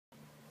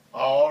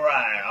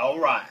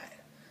Alright.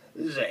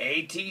 This is an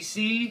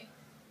ATC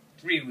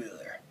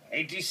three-wheeler.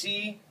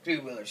 ATC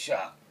three-wheeler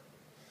shop.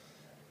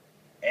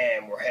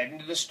 And we're heading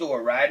to the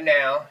store right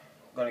now.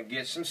 Gonna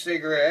get some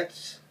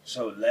cigarettes,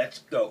 so let's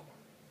go.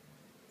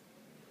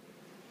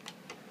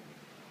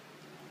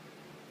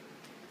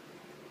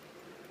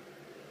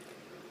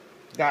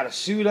 Gotta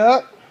suit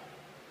up.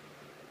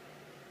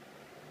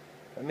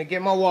 Let me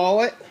get my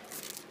wallet.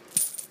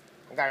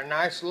 I got a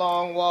nice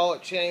long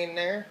wallet chain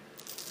there.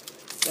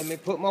 Let me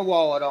put my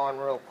wallet on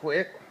real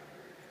quick.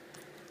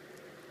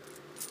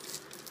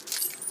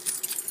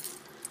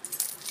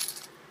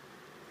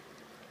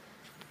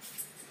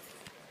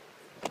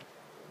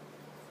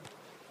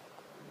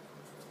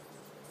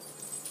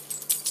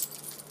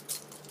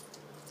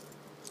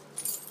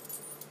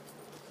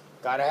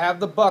 Gotta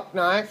have the buck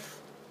knife.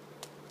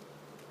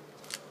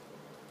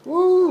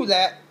 Woo,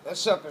 that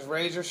sucker's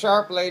razor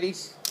sharp,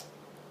 ladies.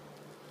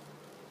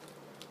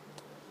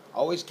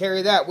 Always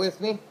carry that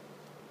with me.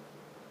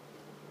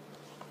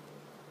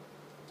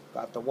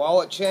 Got the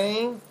wallet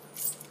chain.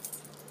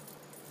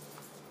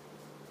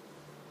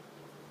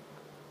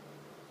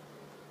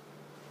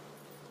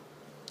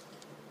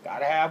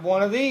 Gotta have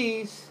one of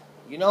these.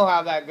 You know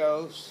how that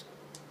goes.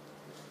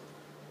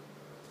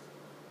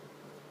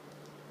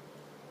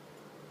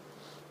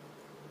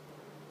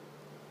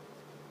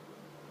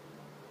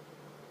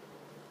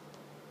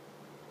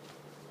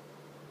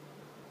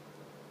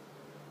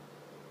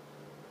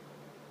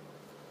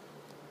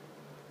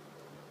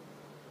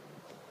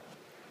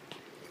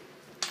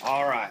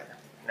 Alright,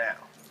 now,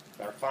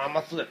 gotta find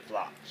my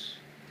flip-flops.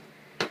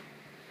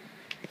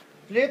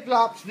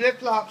 Flip-flops,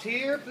 flip-flops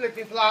here,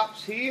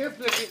 flippy-flops here,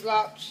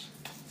 flippy-flops.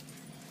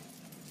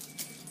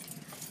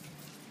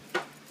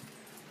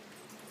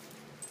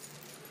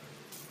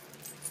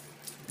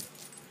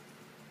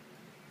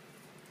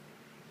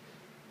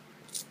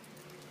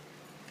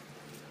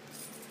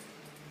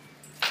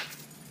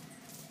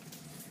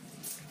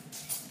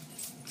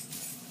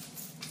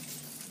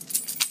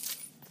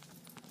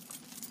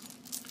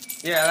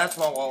 Yeah, that's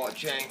my wallet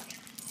chain.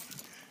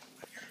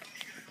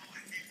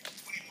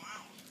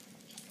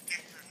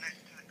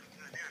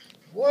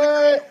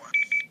 What?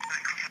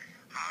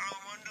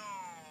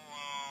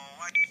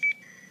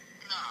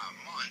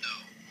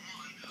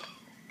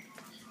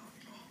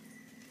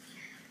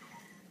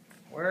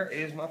 Where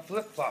is my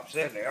flip-flops?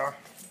 There they are.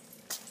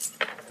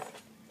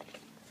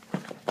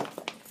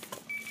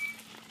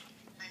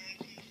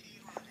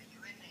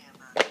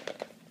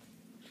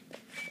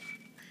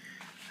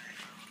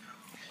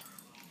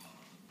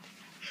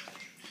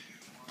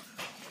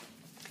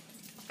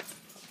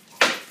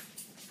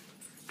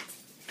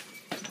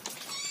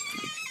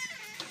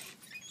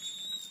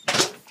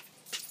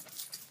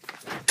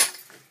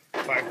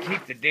 If I can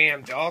keep the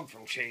damn dog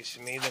from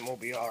chasing me, then we'll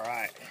be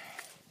alright.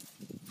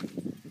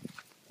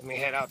 Let me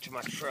head out to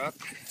my truck.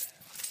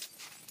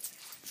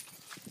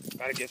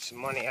 Gotta get some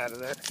money out of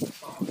there.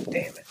 Oh,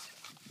 damn it.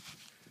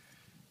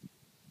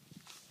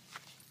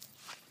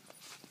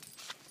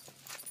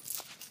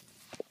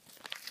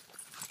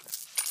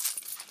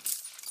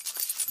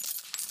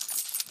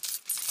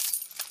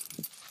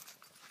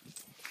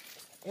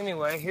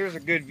 Anyway, here's a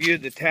good view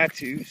of the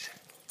tattoos.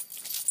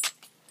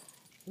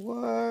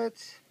 What?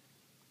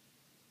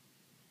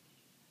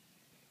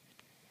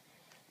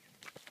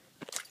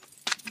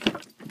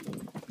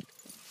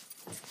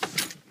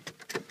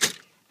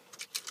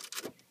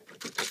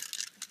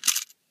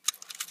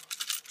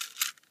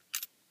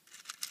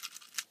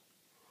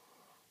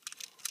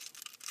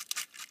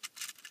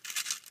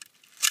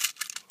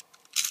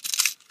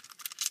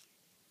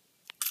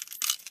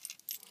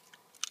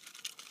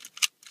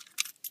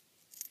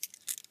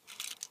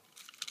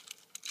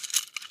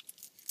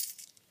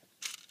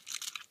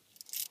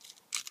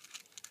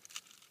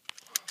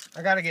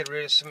 I gotta get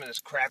rid of some of this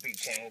crappy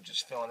change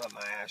just filling up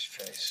my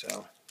ashtray, so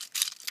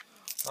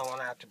I don't want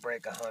to have to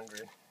break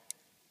 100.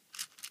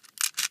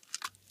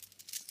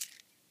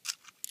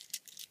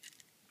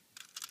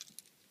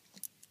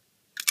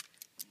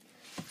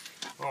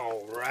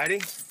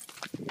 Alrighty.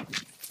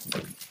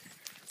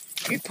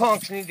 You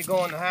punks need to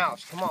go in the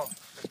house. Come on,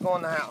 let's go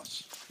in the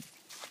house.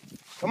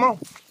 Come on.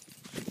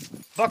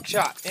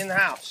 Buckshot in the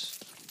house.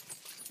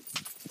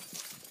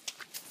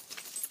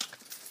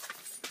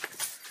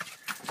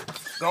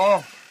 Go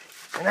on.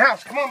 In the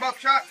house. Come on,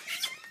 Buckshot.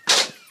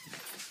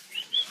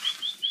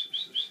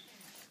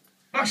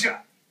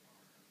 Buckshot.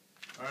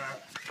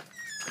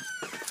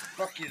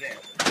 Fuck you there.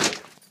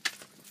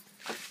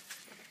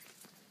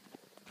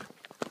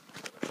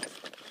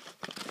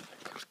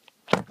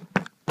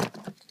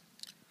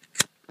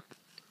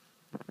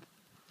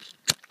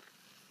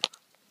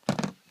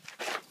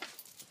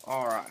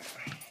 Alright.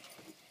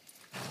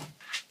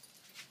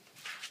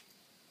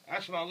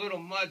 That's my little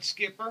mud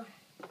skipper.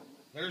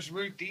 There's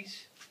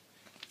Ruthie's.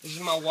 This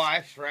is my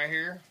wife's right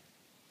here.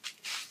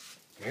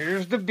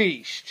 Here's the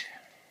beast.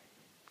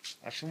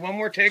 That's the one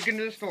we're taking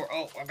to the store.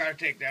 Oh, I gotta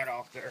take that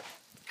off there.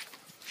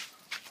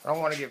 I don't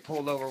want to get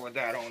pulled over with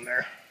that on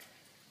there.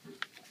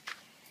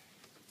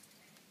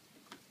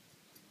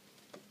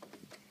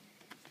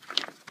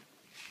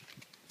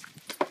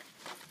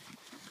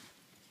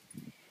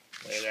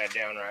 lay that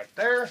down right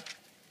there.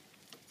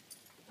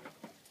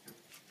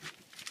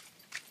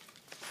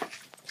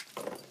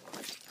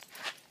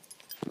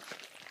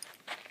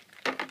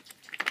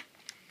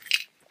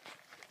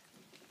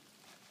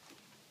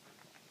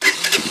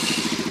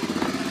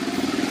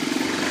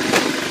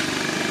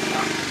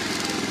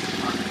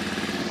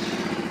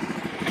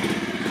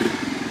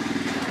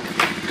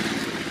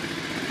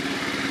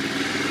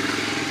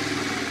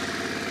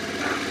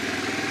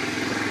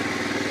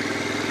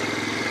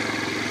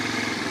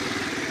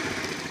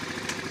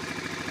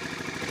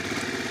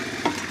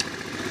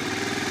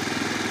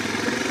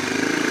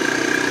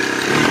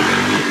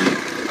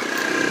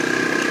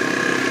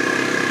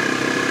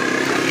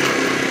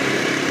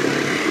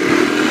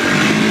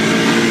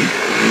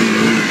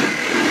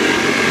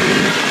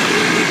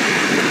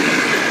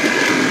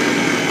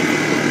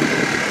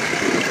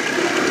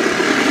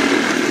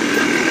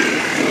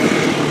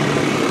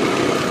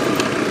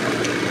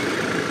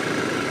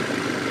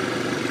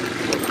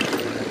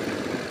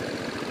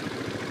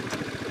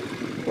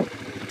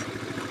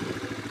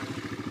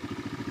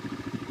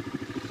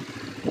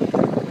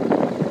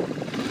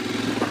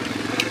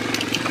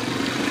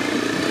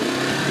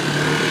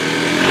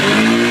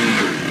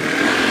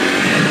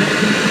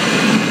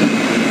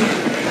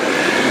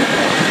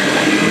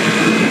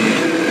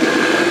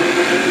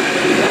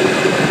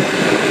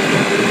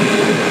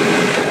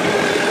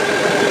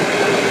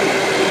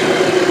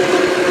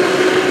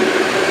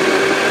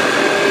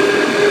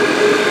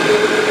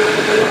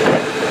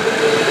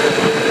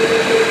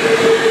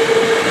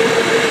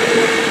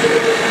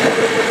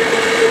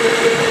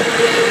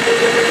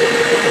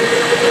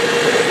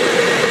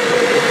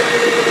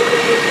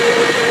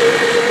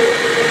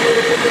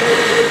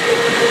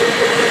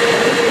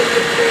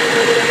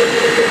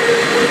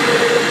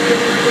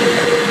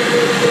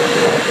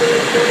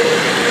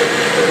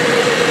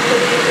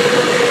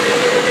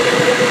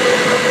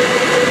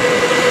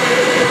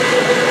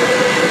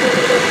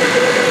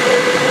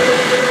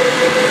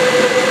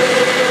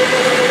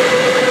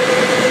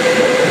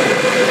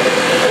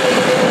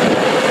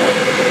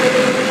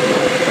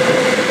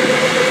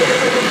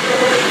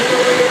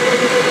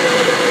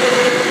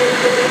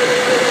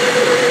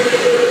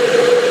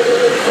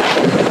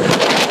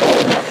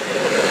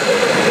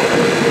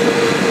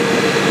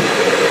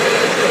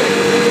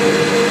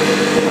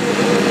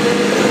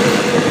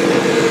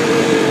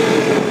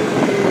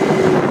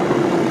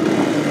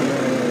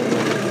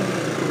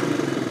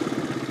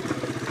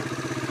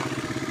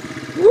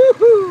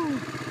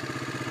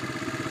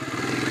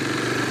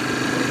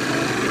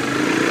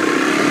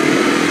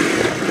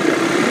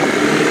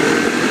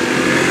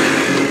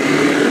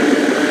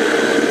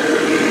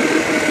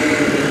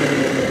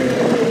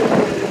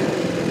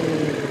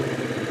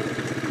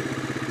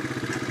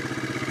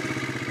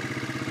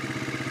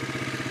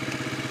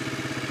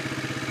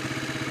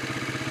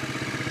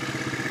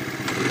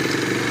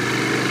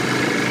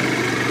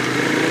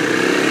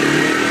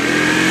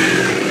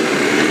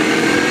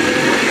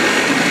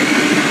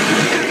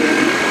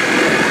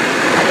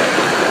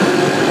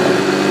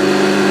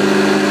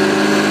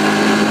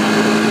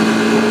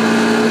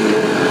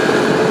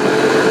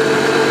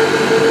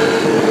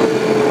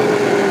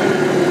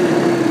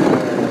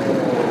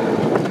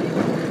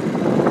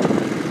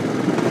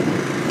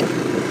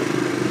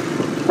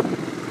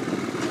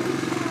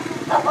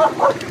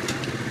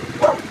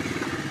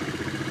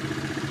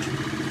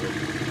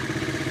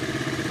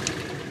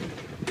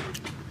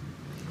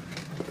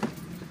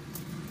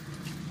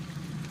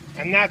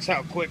 And that's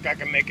how quick I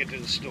can make it to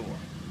the store.